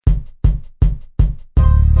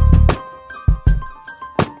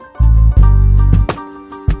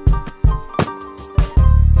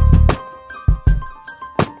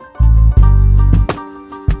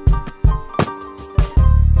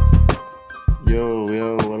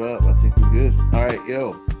Yo, what up? I think we're good. All right,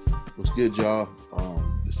 yo, what's good, y'all?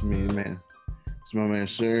 It's me, man. It's my man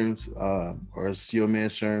Sherms, or it's your man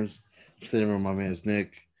Sherms. Sitting with my man's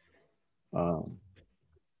Nick. Um,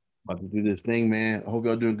 about to do this thing, man. I hope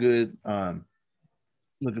y'all doing good.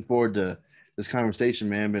 Looking forward to this conversation,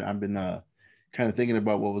 man. But I've been kind of thinking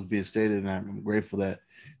about what was being stated, and I'm grateful that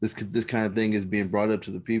this kind of thing is being brought up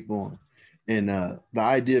to the people. And the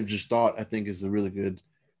idea of just thought, I think, is a really good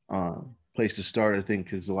place to start. I think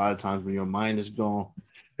because a lot of times when your mind is gone,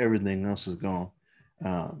 everything else is gone.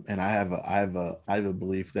 And I have a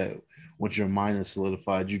belief that once your mind is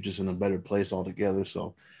solidified, you're just in a better place altogether.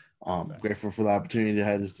 So, grateful for the opportunity to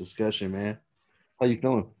have this discussion, man. How you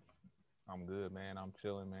feeling? I'm good, man. I'm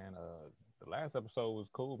chilling, man. The last episode was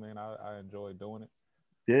cool, man. I enjoyed doing it.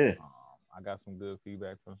 Yeah, I got some good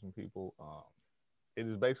feedback from some people. It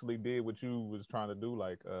just basically did what you was trying to do,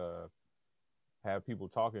 like have people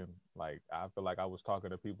talking. Like I feel like I was talking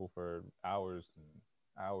to people for hours and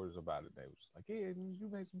hours about it. They was just like, "Yeah, you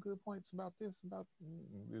made some good points about this, about."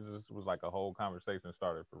 It just was like a whole conversation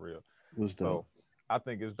started for real. it was dope. So I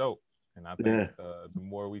think it's dope, and I think Yeah, the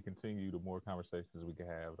more we continue, the more conversations we can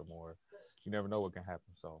have, the more you never know what can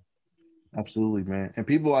happen. So absolutely, man. And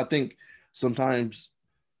people, I think sometimes,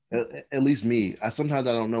 at least me, I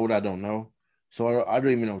don't know what I don't know, so I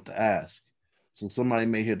don't even know what to ask. So somebody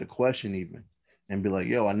may hear the question even and be like,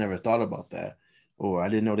 "Yo, I never thought about that," or "I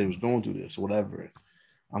didn't know they was going through this," or whatever.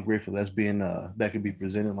 I'm grateful that's being that could be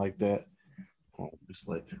presented like that. Just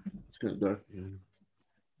like it's good to go.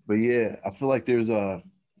 But yeah, I feel like there's a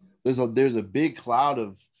big cloud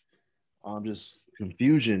of just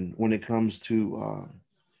confusion when it comes to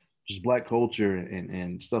just black culture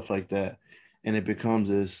and stuff like that. And it becomes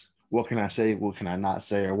this what can I say, what can I not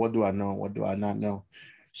say, or what do I know, what do I not know.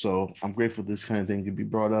 So I'm grateful this kind of thing could be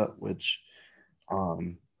brought up, which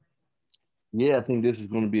um yeah, I think this is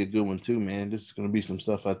going to be a good one too, man. This is going to be some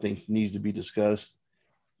stuff I think needs to be discussed.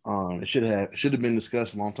 It should have been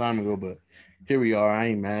discussed a long time ago, but here we are. I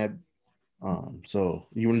ain't mad. So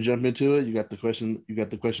you want to jump into it? You got the question. You got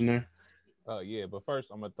the question there. yeah, but first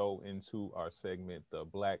I'm gonna throw into our segment the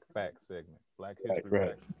Black Facts segment, Black Right, History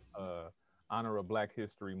right. Facts. Honor of Black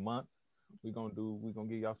History Month. We're gonna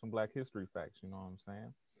give y'all some Black History facts. You know what I'm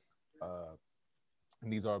saying? Uh,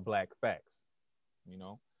 and these are Black facts. You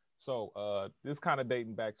know, so this kind of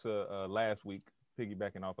dating back to last week,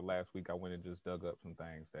 piggybacking off of last week. I went and just dug up some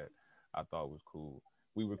things that I thought was cool.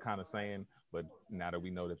 We were kind of saying, but now that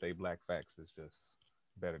we know that they Black facts, it's just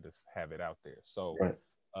better to have it out there. So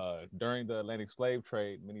Right. during the Atlantic slave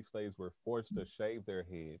trade, many slaves were forced to shave their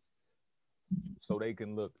heads so they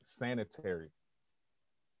can look sanitary,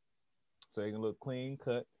 so they can look clean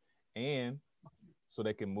cut, and so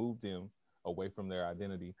they can move them away from their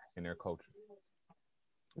identity and their culture.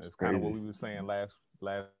 It's It's kind of what crazy. we were saying last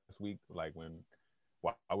week, like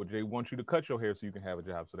why would they want you to cut your hair so you can have a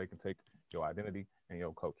job, so they can take your identity and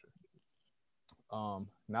your culture.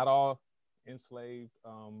 Not all enslaved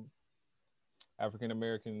African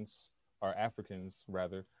Americans or Africans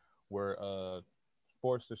rather were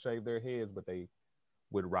forced to shave their heads, but they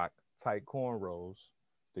would rock tight cornrows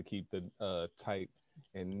to keep the tight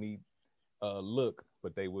and neat look.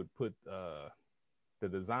 But they would put the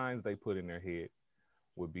designs they put in their head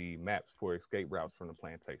would be maps for escape routes from the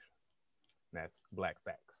plantation. That's Black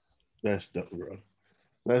Facts. That's dope, bro.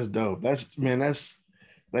 That's dope. That's man.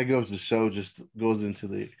 That goes to show. Just goes into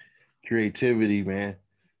the creativity, man.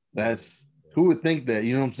 Yeah, That's who would think that.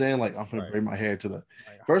 You know what I'm saying? Like I'm gonna right. braid my hair to the.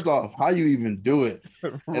 Like, First off, how you even do it?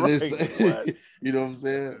 And this, right. What? you know what I'm That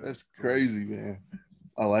saying? is That's cool. crazy, man.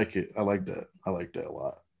 I like it. I like that. I like that a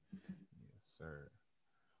lot. Yes, sir.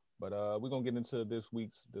 But we're gonna get into this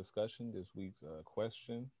week's discussion, this week's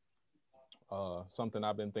question. Something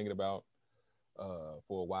I've been thinking about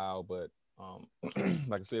for a while, but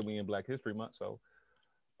like I said, we in Black History Month, so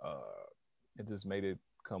uh, it just made it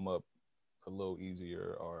come up a little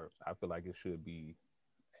easier, or I feel like it should be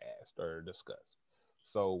asked or discussed.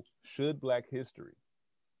 So, should Black history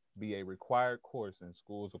be a required course in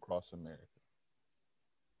schools across America?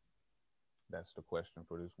 That's the question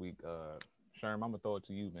for this week. Sherm, I'm gonna throw it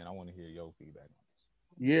to you, man. I want to hear your feedback on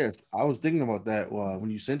Yes, I was thinking about that when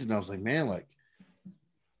you sent it. I was like, man, like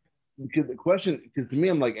because the question, because to me,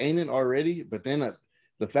 I'm like, ain't it already? But then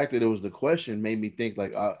the fact that it was the question made me think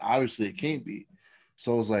like, obviously it can't be.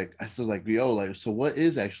 So I was like, yo, like, so what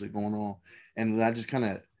is actually going on? And then I just kind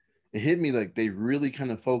of, it hit me like they really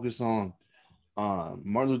kind of focus on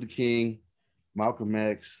Martin Luther King, Malcolm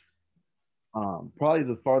X. Probably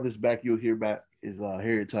the farthest back you'll hear back is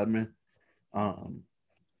Harriet Tubman. Um,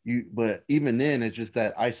 but even then, it's just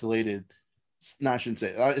that isolated. not I shouldn't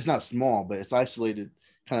say it's not small, but it's isolated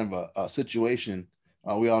kind of a situation.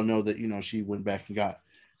 We all know that she went back and got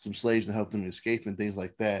some slaves to help them escape and things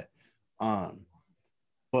like that. Um,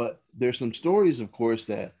 but there's some stories, of course,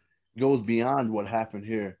 that goes beyond what happened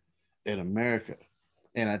here in America,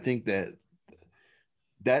 and I think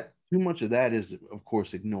that too much of that is, of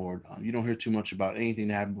course, ignored. You don't hear too much about anything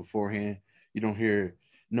that happened beforehand. You don't hear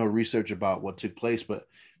no research about what took place. But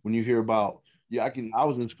when you hear about, yeah, I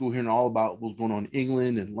was in school hearing all about what's going on in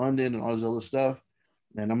England and London and all this other stuff,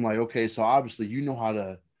 and I'm like, okay, so obviously you know how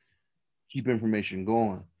to keep information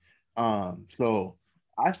going. So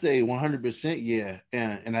I say 100% yeah,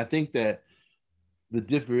 and I think that the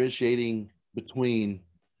differentiating between,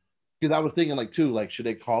 because I was thinking like too, like should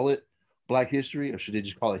they call it Black History or should they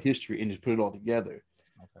just call it history and just put it all together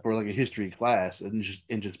Okay. for like a history class and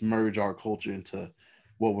just merge our culture into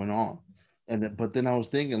what went on. But then I was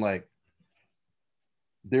thinking like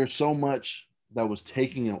there's so much that was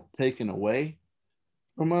taken away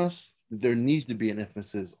from us. There needs to be an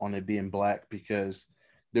emphasis on it being Black because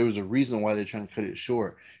there was a reason why they're trying to cut it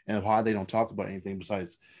short and why they don't talk about anything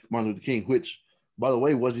besides Martin Luther King, which by the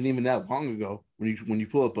way wasn't even that long ago. When you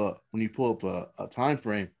pull up a time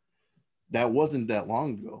frame, that wasn't that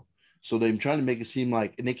long ago. So they're trying to make it seem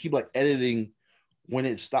like, and they keep like editing when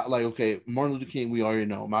it stopped. Like, okay, Martin Luther King, we already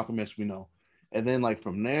know. Malcolm X, we know. And then like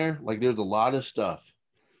from there, like there's a lot of stuff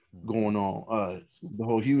Mm-hmm. going on. The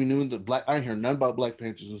whole Huey Newton, the Black. I didn't hear nothing about Black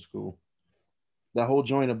Panthers in school. That whole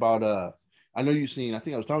joint about I know you seen. I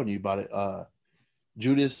think I was talking to you about it.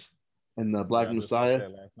 Judas and the Yeah, Black I just watched Messiah.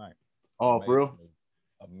 that last night. Oh, Amazing bro, movie.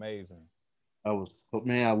 Amazing. I was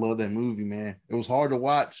man. I love that movie, man. It was hard to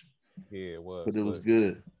watch, Yeah, it was, but it was but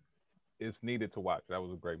good. it's needed to watch. That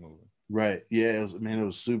was a great movie. Right. Yeah, it was man, it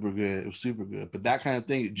was super good. It was super good. But that kind of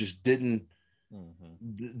thing it just didn't Mm-hmm.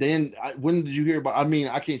 then when did you hear about I mean,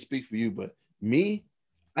 I can't speak for you, but me,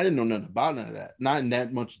 I didn't know nothing about none of that. Not in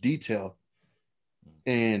that much detail.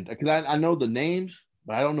 And because I know the names,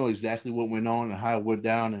 but I don't know exactly what went on and how it went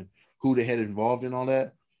down and who they had involved in all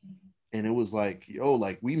that. And it was like, yo,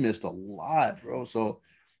 like we missed a lot, bro. So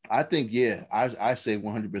I think, yeah, I say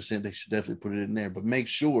 100% they should definitely put it in there, but make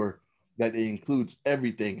sure that it includes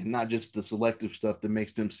everything and not just the selective stuff that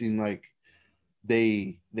makes them seem like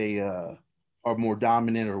they are more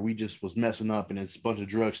dominant or we just was messing up and it's a bunch of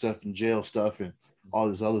drug stuff and jail stuff and all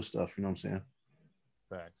this other stuff. You know what I'm saying?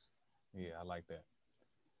 Facts. Yeah, I like that.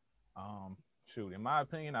 Shoot, in my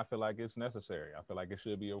opinion, I feel like it's necessary. I feel like it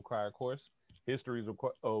should be a required course. History is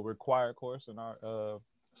a required course in our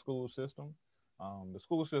school system. The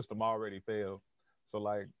school system already failed, so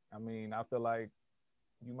like, I mean, I feel like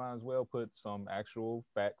you might as well put some actual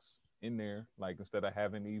facts in there. Like instead of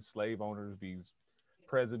having these slave owners, these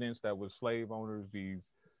presidents that were slave owners, these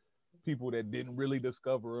people that didn't really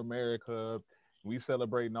discover America, we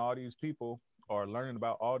celebrating all these people or learning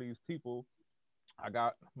about all these people. I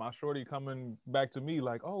got my shorty coming back to me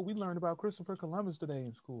like, oh, we learned about Christopher Columbus today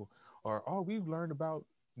in school, or oh, we've learned about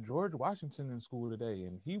George Washington in school today,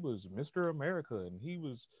 and he was Mr. America, and he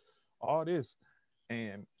was all this,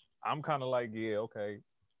 and I'm kind of like, yeah, okay,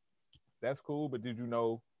 that's cool, but did you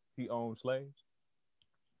know he owned slaves?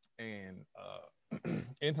 And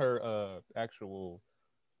in her actual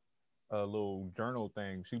little journal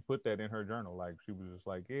thing, she put that in her journal. Like she was just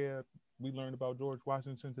like, yeah, we learned about George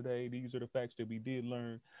Washington today. These are the facts that we did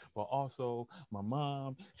learn. But also, my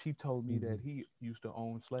mom, she told me that Mhm. he used to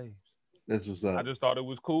own slaves. That's what's I up. just thought it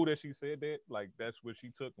was cool that she said that. Like that's what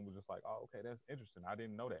she took and was just like, oh, okay, that's interesting. I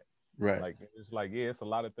didn't know that. Right. Like it's like, yeah, it's a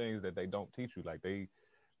lot of things that they don't teach you. Like they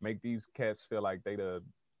make these cats feel like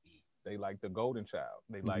they like the golden child.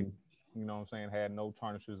 They like, Mhm. you know what I'm saying, had no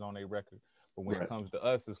tarnishes on their record. But when it Right. comes to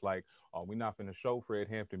us, it's like, oh, we're not finna show Fred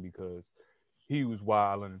Hampton because he was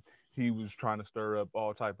wild and he was trying to stir up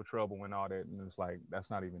all type of trouble and all that. And it's like that's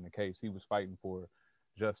not even the case. He was fighting for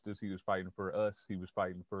justice. He was fighting for us. He was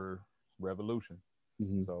fighting for revolution.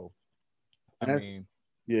 Mhm. So I And that's mean,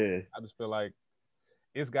 yeah. I just feel like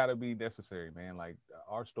it's got to be necessary, man. Like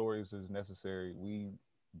our stories is necessary. We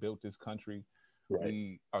built this country. Right.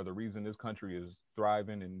 We are the reason this country is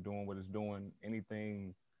thriving and doing what it's doing.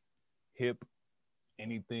 Anything hip,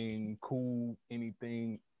 anything cool,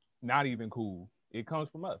 anything not even cool, it comes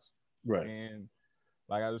from us. Right. And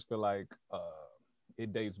like I just feel like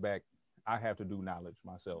it dates back. I have to do knowledge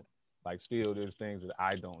myself. Like still, there's things that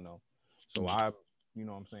I don't know. So Mhm. I, you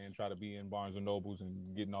know, what I'm saying, try to be in Barnes and Nobles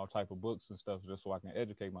and getting all type of books and stuff just so I can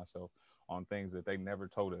educate myself on things that they never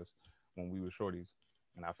told us when we were shorties.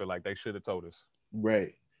 And I feel like they should have told us.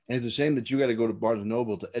 Right. And it's a shame that you got to go to Barnes and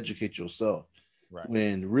Noble to educate yourself Right.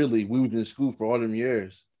 when really we was in school for all them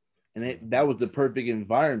years, and Mm-hmm. that was the perfect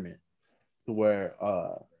environment to where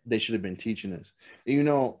they should have been teaching us.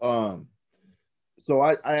 And, so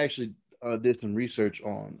I actually did some research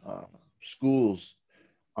on schools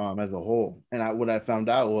as a whole, and what I found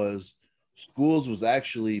out was schools was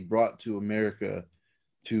actually brought to America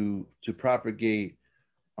to propagate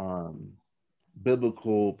um,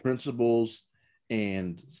 biblical principles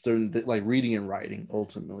and certain like reading and writing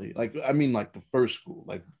ultimately, like I mean like the first school,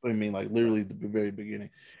 like I mean like literally the very beginning.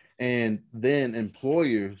 And then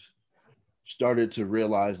employers started to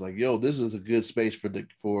realize like, yo, this is a good space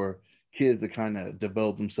for kids to kind of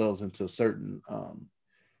develop themselves into certain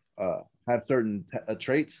have certain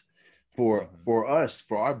traits for us,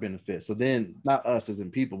 for our benefit. So then not us as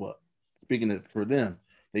in people, but speaking it for them,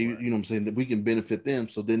 they, Right. you know what I'm saying, that we can benefit them.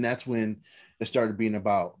 So then that's when it started being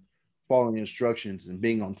about following instructions and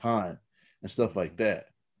being on time and stuff like that.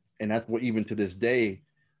 And that's what even to this day,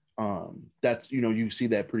 that's, you see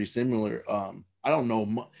that pretty similar. I don't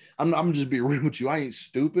know. I'm just being real with you. I ain't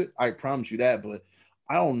stupid. I promise you that, but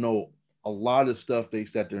I don't know a lot of stuff they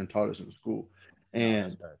sat there and taught us in school. No,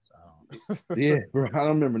 that's And facts. I don't. yeah, bro, I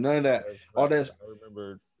don't remember none of No, that. that's All facts. that's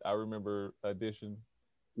I remember addition,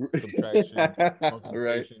 subtraction,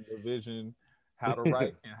 right, multiplication, division, how to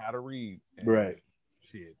write and how to read, and right.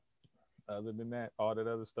 shit. Other than that, all that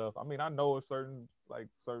other stuff. I mean, I know a certain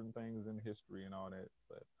things in history and all that,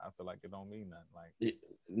 but I feel like it don't mean nothing. Like, It-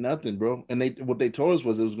 Nothing, bro. And they what they told us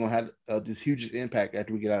was it was going to have this huge impact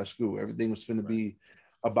after we get out of school. Everything was going to right, be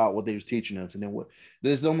about what they was teaching us, and then what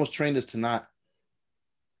this almost trained us to not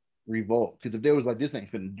revolt. Because if they was like, this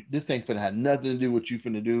ain't finna have nothing to do with what you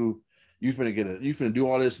finna do. You finna do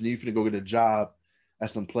all this, and you finna go get a job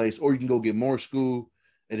at some place, or you can go get more school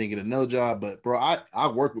and then get another job. But bro, I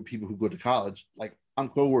work with people who go to college. Like I'm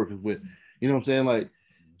co-workers with, you know what I'm saying? Like,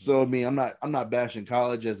 hmm, so I mean, I'm not bashing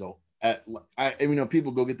college as a at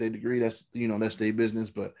people go get their degree. That's that's their business.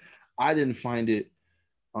 But I didn't find it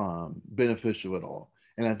beneficial at all.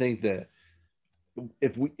 And I think that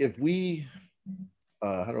if we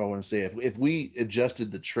how do I want to say it? If we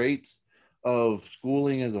adjusted the traits of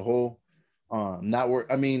schooling as a whole, not work.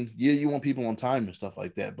 I mean, yeah, you want people on time and stuff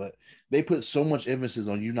like that, but they put so much emphasis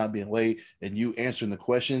on you not being late and you answering the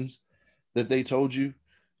questions that they told you.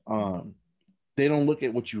 hmm, Um, they don't look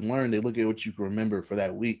at what you learned; they look at what you can remember for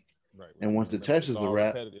that week. right. What And you once can the remember, test is the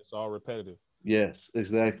wrap, It's all repetitive. yes,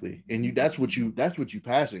 exactly. And that's what you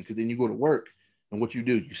passing because then you go to work and what you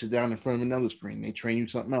do, you sit down in front of another screen, they train you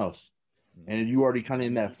something else, Hmm. and you already kind of Long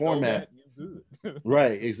in as that you know that, format. you good.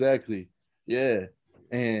 Right, exactly. Yeah.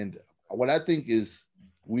 And what I think is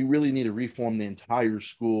we really need to reform the entire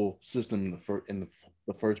school system in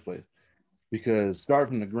the first place because start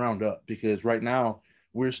from the ground up because right now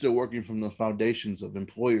we're still working from the foundations of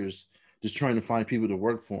employers just trying to find people to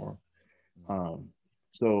work for them. Mhm.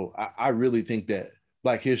 So I really think that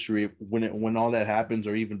Black History when all that happens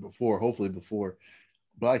or even before, hopefully before,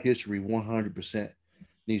 Black History 100%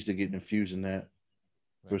 needs to get infused in that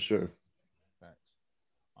for Facts, sure. facts.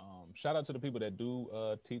 Shout out to the people that do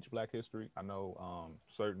teach Black history. I know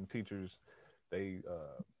certain teachers they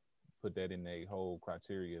put that in their whole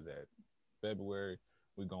criteria that February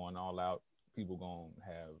we going all out. People gonna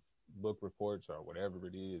have book reports or whatever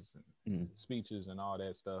it is, and Mm, speeches and all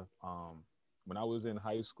that stuff. When I was in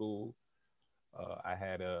high school, I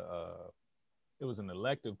had it was an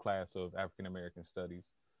elective class of African American studies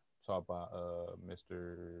taught by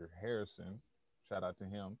Mr. Harrison. Shout out to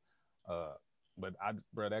him. Uh, but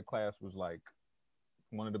bro, that class was like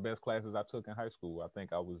one of the best classes I took in high school. I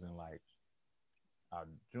think I was in like a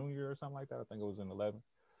junior or something like that. I think it was in 11th.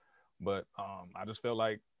 But I just felt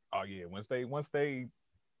like, oh yeah, once they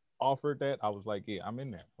offered that, I was like, yeah, I'm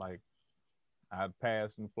in there. Like I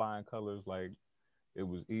passed in flying colors. Like it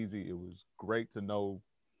was easy. It was great to know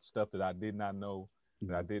stuff that I did not know,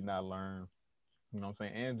 that I mm. did not learn. You know what I'm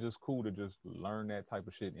saying? And just cool to just learn that type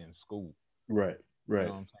of shit in school. Right, You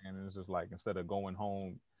know right. what I'm saying? And it's just like instead of going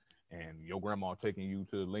home and your grandma taking you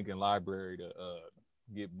to the Lincoln Library to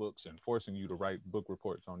get books and forcing you to write book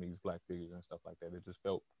reports on these black figures and stuff like that, it just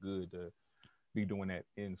felt good to be doing that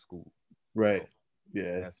in school. Right. So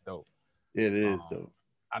Yeah, that's dope. it is Um, though.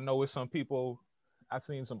 I know with some people, I've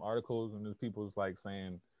seen some articles and there's people's like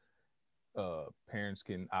saying parents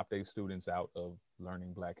can opt their students out of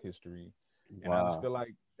learning Black history, and I just Wow. feel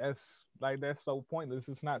like that's so pointless.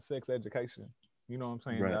 It's not sex education. You know what I'm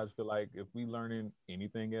saying? Right. I just feel like if we learning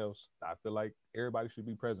anything else, I feel like everybody should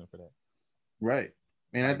be present for that. Right.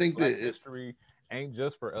 And I Like think Black that history ain't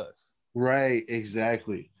just for us; right,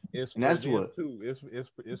 exactly. it's And for that's them what too. It's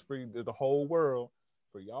for the whole world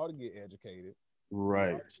for y'all to get educated, for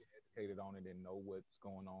y'all right. to get educated on it and know what's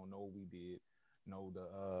going on, know what we did, know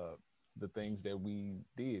the the things that we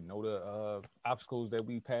did, know the obstacles that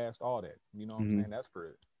we passed, all that. You know what I'm Mm-hmm. saying? That's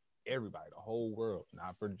for everybody, the whole world,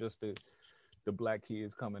 not for just the black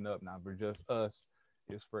kids coming up, not for just us.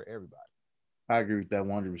 It's for everybody. I agree with that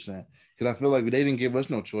 100% because I feel like they didn't give us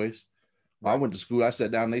no choice. I Right, went to school. I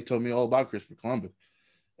sat down. And they told me all about Christopher Columbus,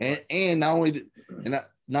 right, and not only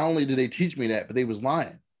did they teach me that, but they was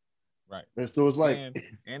lying. right. And so it's like,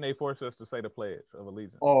 And they forced us to say the Pledge of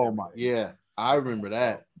Allegiance oh every my, day. yeah, I Like, come remember on, bro.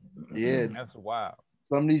 that. Yeah, That's wild.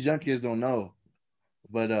 some of these young kids don't know,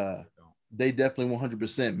 but They don't. they definitely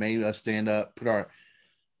 100% made us stand up, put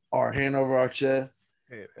our hand over our chest.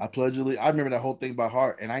 Yeah. I pledge allegiance. I remember that whole thing by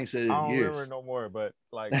heart, and I ain't said it I in don't remember years. no more, but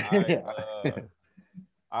like Yeah.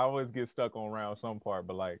 I always get stuck on around some part,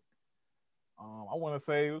 but like I want to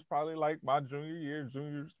say it was probably like my junior year,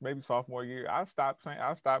 junior maybe sophomore year. I stopped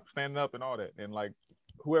standing up and all that, and like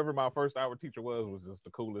whoever my first hour teacher was just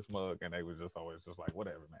the coolest mug, and they was just always just like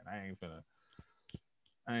whatever, man.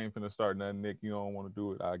 I ain't finna start nothing, Nick. You don't want to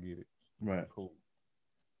do it. I get it. Right, Cool.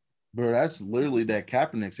 bro. That's literally that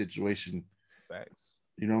Kaepernick situation. Facts.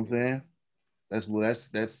 You know what I'm Yeah. saying?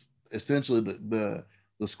 That's essentially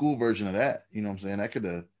the school version of that. You know what I'm saying? That could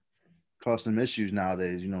have caused some issues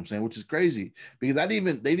nowadays. You know what I'm saying? Which is crazy because they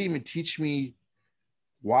didn't even teach me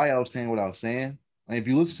why I was saying what I was saying. And if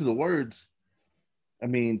you listen to the words, I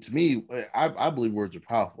mean, to me, I believe words are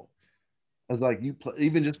powerful. It's like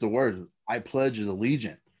even just the words. I pledge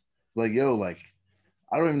allegiance. Like yo, like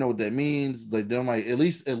I don't even know what that means. Like they're like at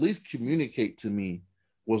least communicate to me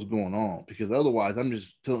what's going on because otherwise I'm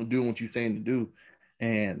just doing what you're saying to do,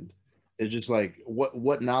 and it's just like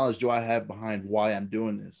what knowledge do I have behind why I'm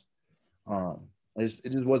doing this?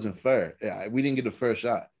 It just wasn't fair. Yeah, we didn't get a fair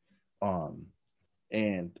shot. Um,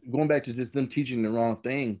 and going back to just them teaching the wrong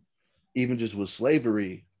thing, even just with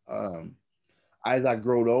slavery. As I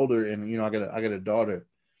growed older, and I got a daughter.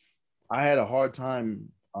 I had a hard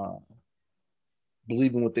time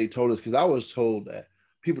believing what they told us because I was told that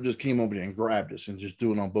people just came over there and grabbed us and just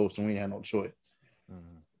do it on boats and we had no choice.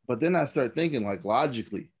 Mhm. But then I started thinking like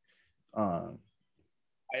logically. Um,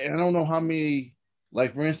 I don't know how many,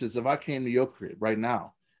 like for instance, if I came to your crib right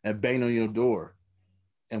now and banged on your door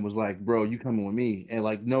and was like, "Bro, you coming with me?" and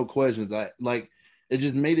like no questions, I like it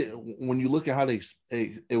just made it when you look at how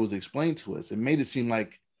it was explained to us, it made it seem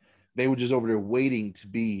like they were just over there waiting to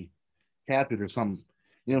be captured or something.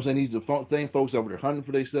 You know what I'm saying? These are the same folks over there hunting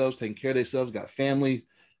for themselves, taking care of themselves, got family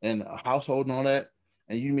and a household and all that.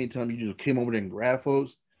 And you mean tell me you just came over there and grabbed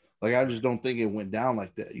folks? Like I just Right. don't think it went down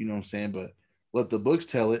like that. You know what I'm saying? But let the books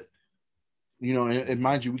tell it. And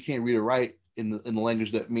mind you, we can't read or write in the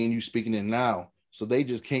language that me and you speaking in now. So they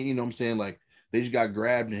just can't. You know what I'm saying? Like they just got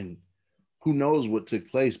grabbed and who knows what took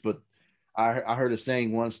place. But I heard a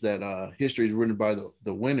saying once that history is written by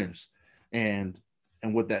the winners, and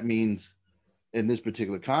what that means in this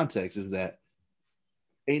particular context is that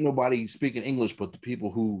ain't nobody speaking English but the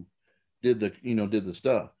people who did the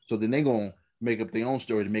stuff. So then they gonna make up their own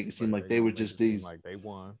story to make it seem Right. like They they were gonna make just it seem these like they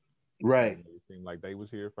won. They right, gonna make it seem like they was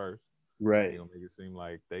here first. They right. gonna make it seem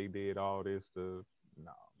like they did all this to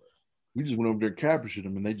nah, bro. We just went over there captured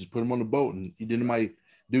them and they just put him on the boat and he didn't Right. might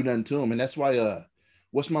do nothing to him. And that's why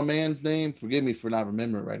what's my man's name? Forgive me for not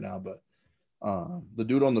remembering right now, but the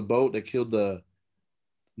dude on the boat that killed the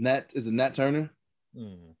Nat is it Nat Turner?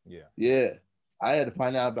 Yeah. Yeah. I had to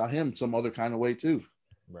find out about him some other kind of way too.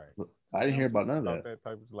 Right. I See, they didn't hear don't about teach none you of about that. that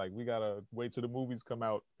type of like we gotta wait till the movies come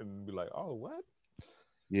out and be like, oh what?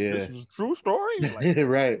 Yeah. This is a true story? Like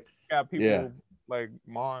Right. got Yeah. people like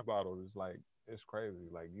mind bottled. It's like it's crazy.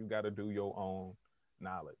 Like you gotta do your own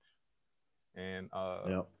knowledge. And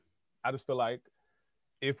Yeah. I just feel like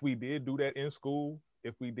if we did do that in school,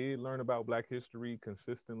 if we did learn about Black history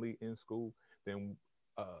consistently in school, then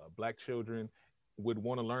Black children would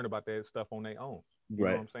want to learn about that stuff on their own. You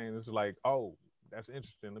know what Right. I'm saying? It's like, oh, that's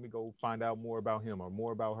interesting. Let me go find out more about him or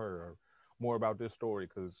more about her or more about this story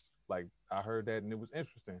because, like, I heard that and it was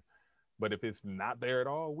interesting. But if it's not there at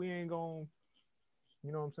all, we ain't going, to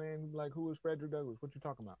you know what I'm saying? Like, who is Frederick Douglass? What you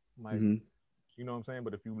talking about? Like, Hmm. you know what I'm saying?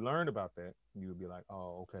 But if you learned about that, you would be like,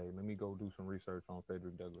 oh, okay, let me go do some research on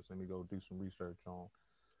Frederick Douglass. Let me go do some research on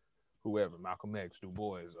whoever, Malcolm X, Du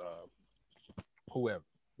Bois, whoever,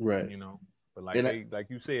 Right. you know. But And like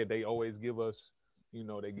you said, they always give us,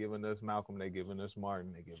 they giving us Malcolm, they giving us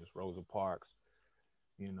Martin, they give us Rosa Parks,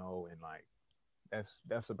 and like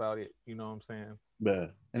that's about it. You know what I'm saying?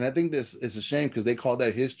 and I think this is a shame because they call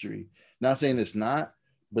that history. Not saying it's not,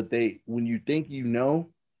 but they when you think you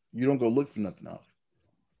don't go look for nothing else.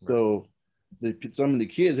 Right. So some of the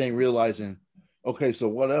kids ain't realizing, okay, so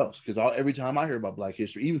what else? Because every time I hear about Black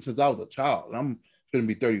history, even since I was a child, and I'm going to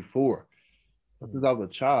be 34, since I was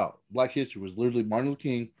a child, Black History was literally Martin Luther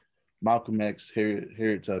King, Malcolm X,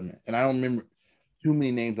 Harriet Tubman, and I don't remember too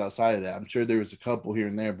many names outside of that. I'm sure there was a couple here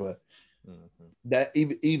and there, but Mm-hmm. that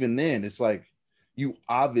even then, it's like you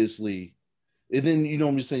obviously, and then you know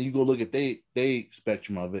what I'm saying. You go look at they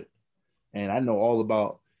spectrum of it, and I know all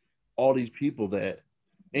about all these people that,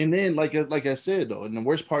 and then like I said though, and the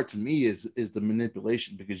worst part to me is the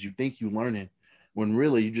manipulation because you think you learning when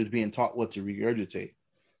really you're just being taught what to regurgitate.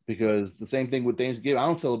 Because the same thing with Thanksgiving, I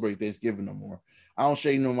don't celebrate Thanksgiving no more. I don't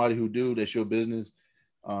shade nobody who do. That's your business.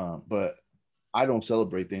 But I don't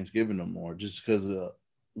celebrate Thanksgiving no more just because of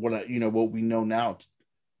what we know now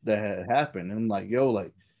that had happened. And I'm like, yo,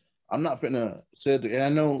 like I'm not finna say it. And I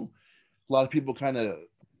know a lot of people kind of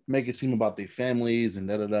make it seem about their families and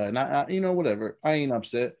da da da. And whatever. I ain't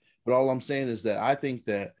upset. But all I'm saying is that I think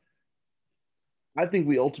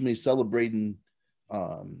we ultimately celebrating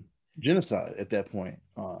um, genocide at that point.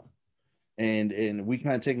 And we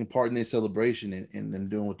kind of taking part in their celebration and then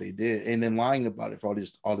doing what they did and then lying about it for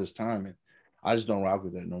all this time. And I just don't rock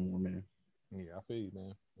with that no more, man. Yeah, I feel you,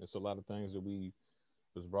 man. It's a lot of things that we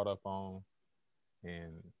was brought up on,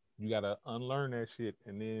 and you gotta unlearn that shit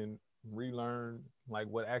and then relearn like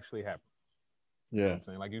what actually happened. You know what Yeah. I'm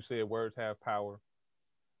saying? Like you said, words have power,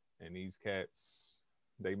 and these cats,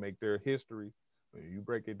 they make their history. When you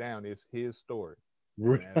break it down, it's his story,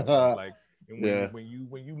 and that's like, and when you Yeah. when you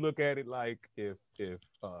when you look at it, like if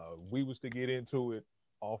we was to get into it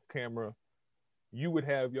off camera, you would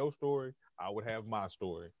have your story, I would have my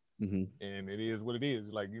story, Hmm. and it is what it is.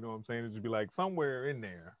 Like, you know what I'm saying? It just be like somewhere in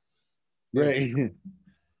there, it's the Right. truth.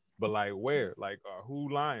 But like where? Like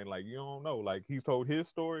who lying? Like you don't know. Like he told his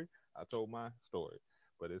story, I told my story,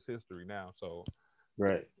 but it's history now. So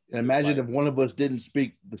Right. And it's imagine like if one of us didn't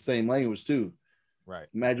speak the same language too. right,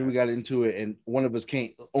 Imagine we exactly, got into it and one of us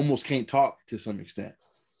can't talk to some extent.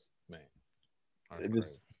 man. That's It crazy.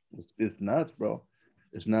 just it's nuts, bro.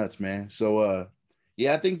 It's nuts, man. So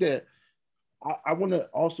yeah, I think that I want to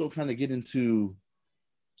also kind of get into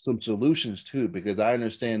some solutions too, because I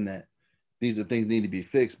understand that these are things that need to be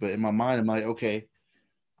fixed. But in my mind, I'm like, okay,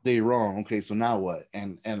 they're wrong. Okay, so now what?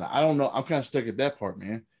 And I don't know. I'm kind of stuck at that part,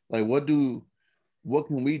 man. Like, what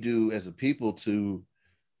can we do as a people to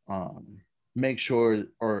um, make sure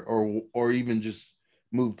or even just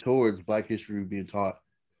move towards Black history being taught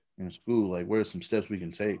in school? Like, what are some steps we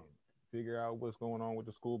can take? Um, Figure out what's going on with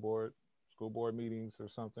the school board meetings or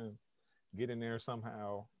something. Get in there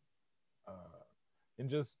somehow, uh, and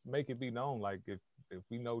just make it be known. Like if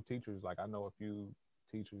we know teachers, like I know a few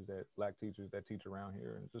teachers that black teachers that teach around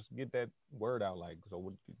here, and just get that word out. Like, so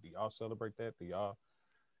what, do y'all celebrate that? Do y'all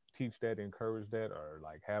teach that, encourage that, or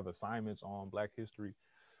like have assignments on Black history?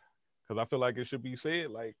 Because I feel like it should be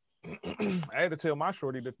said. Like I had to tell my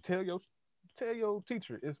shorty to tell your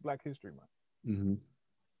teacher it's Black History Month. Mm-hmm.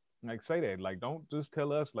 Like say that. Like don't just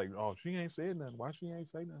tell us like, oh, she ain't said nothing. Why she ain't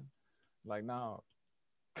say nothing? Like nah,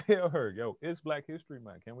 tell her, yo, it's Black History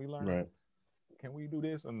Month. Can we learn? Right. Can we do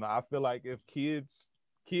this? And I feel like if kids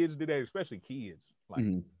do that, especially kids like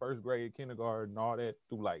Mm-hmm. first grade, kindergarten, all that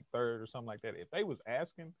through like third or something like that, if they was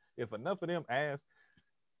asking, if enough of them ask,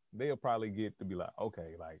 they'll probably get to be like,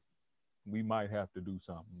 okay, like we might have to do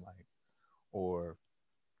something like, or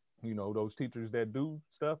those teachers that do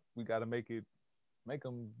stuff, we got to make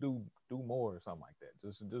them do more or something like that.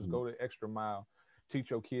 Just Mm-hmm. go the extra mile, teach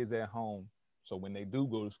your kids at home, so when they do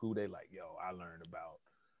go to school, they like, yo, I learned about.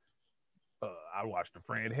 I watched the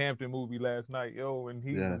Fred Hampton movie last night, yo, and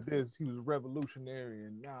he Yeah. was this, he was revolutionary,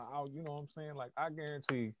 and now, you know what I'm saying? Like, I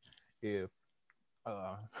guarantee, if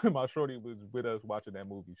my shorty was with us watching that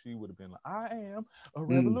movie, she would have been like, I am a Mm.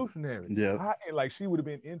 revolutionary. Yeah. Like she would have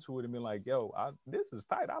been into it and been like, yo, this is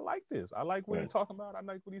tight. I like this. I like what he Right. talking about. I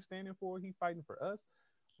like what he's standing for. He fighting for us.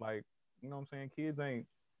 Like, you know what I'm saying? Kids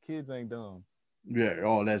ain't dumb Yeah.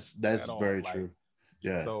 Oh, that's at all. very Like, true.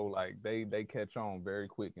 Yeah. so like they catch on very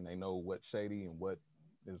quick and they know what's shady and what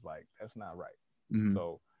is like that's not right. Mm-hmm.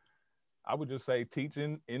 So I would just say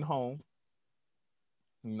teaching in home,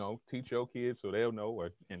 teach your kids so they'll know,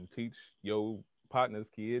 and teach your partner's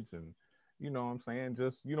kids, and you know what I'm saying.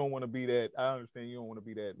 Just you don't want to be that. I understand you don't want to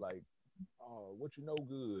be that like, oh, what you know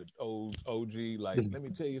good, old OG. Like, let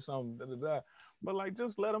me tell you something. Da, da, da. But like,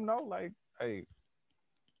 just let them know, like, hey,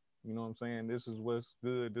 you know what I'm saying. This is what's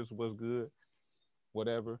good. This is what's good.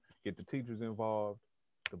 Whatever. Get the teachers involved,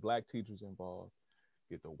 the black teachers involved,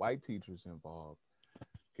 get the white teachers involved,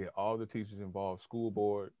 get all the teachers involved. School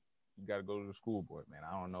board, you got to go to the school board, man.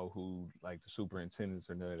 I don't know who like the superintendents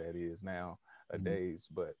or none of that is Mm-hmm. nowadays,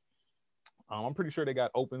 but I'm pretty sure they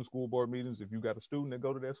got open school board meetings. If you got a student that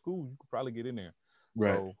go to that school, you could probably get in there. Right.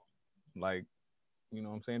 So like You know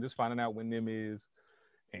what I'm saying? Just finding out when them is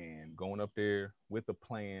and going up there with a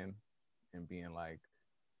plan and being like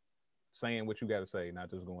saying what you got to say, not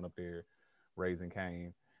just going up there raising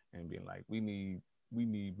Cain and being like, we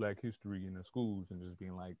need Black history in the schools, and just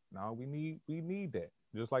being like, no, we need that.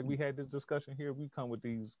 Just like we had this discussion here, we come with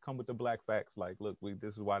the Black facts. Like, look,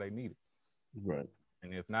 this is why they need it. Right.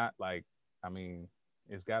 And if not, like, I mean,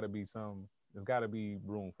 it's got to be there's got to be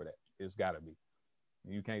room for that. It's got to be.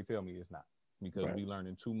 You can't tell me it's not, because Right. we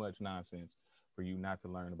learning too much nonsense for you not to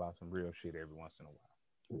learn about some real shit every once in a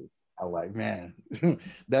while. I like, man.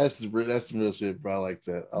 that's some real shit, bro. I like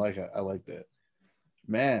that. I like that.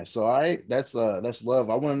 Man, so all right, that's love.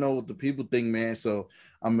 I want to know what the people think, man. So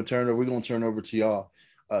we're gonna turn over to y'all.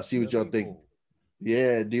 See what The y'all think. people.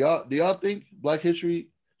 Yeah. Do y'all think Black history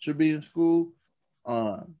should be in school?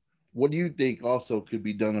 Uh, what do you think also could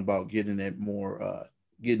be done about getting it more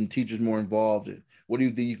getting teachers more involved, and what do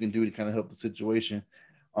you think you can do to kind of help the situation?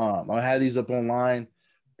 I had these up online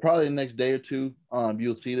probably the next day or two.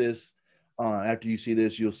 You'll see this. After you see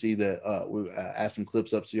this, you'll see that we'll add some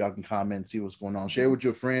clips up so y'all can comment and see what's going on. Share with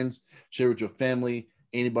your friends, share with your family,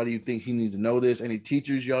 anybody you think he needs to know this, any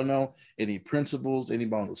teachers y'all know, any principals,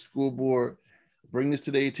 anybody on the school board. Bring this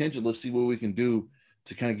to their attention. Let's see what we can do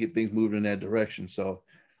to kind of get things moving in that direction. So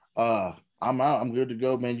I'm out. I'm good to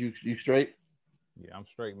go, man. You straight? Yeah, I'm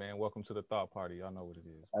straight, man. Welcome to the thought party. Y'all know what it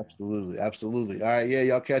is, man. Absolutely, absolutely. All right, yeah,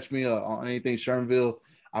 y'all catch me on anything Shermanville.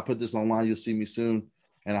 I put this online. You'll see me soon,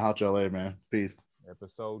 and I'll holler y'all later, man. Peace.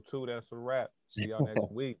 Episode 2, that's a wrap. See y'all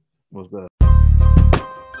next week. What's up?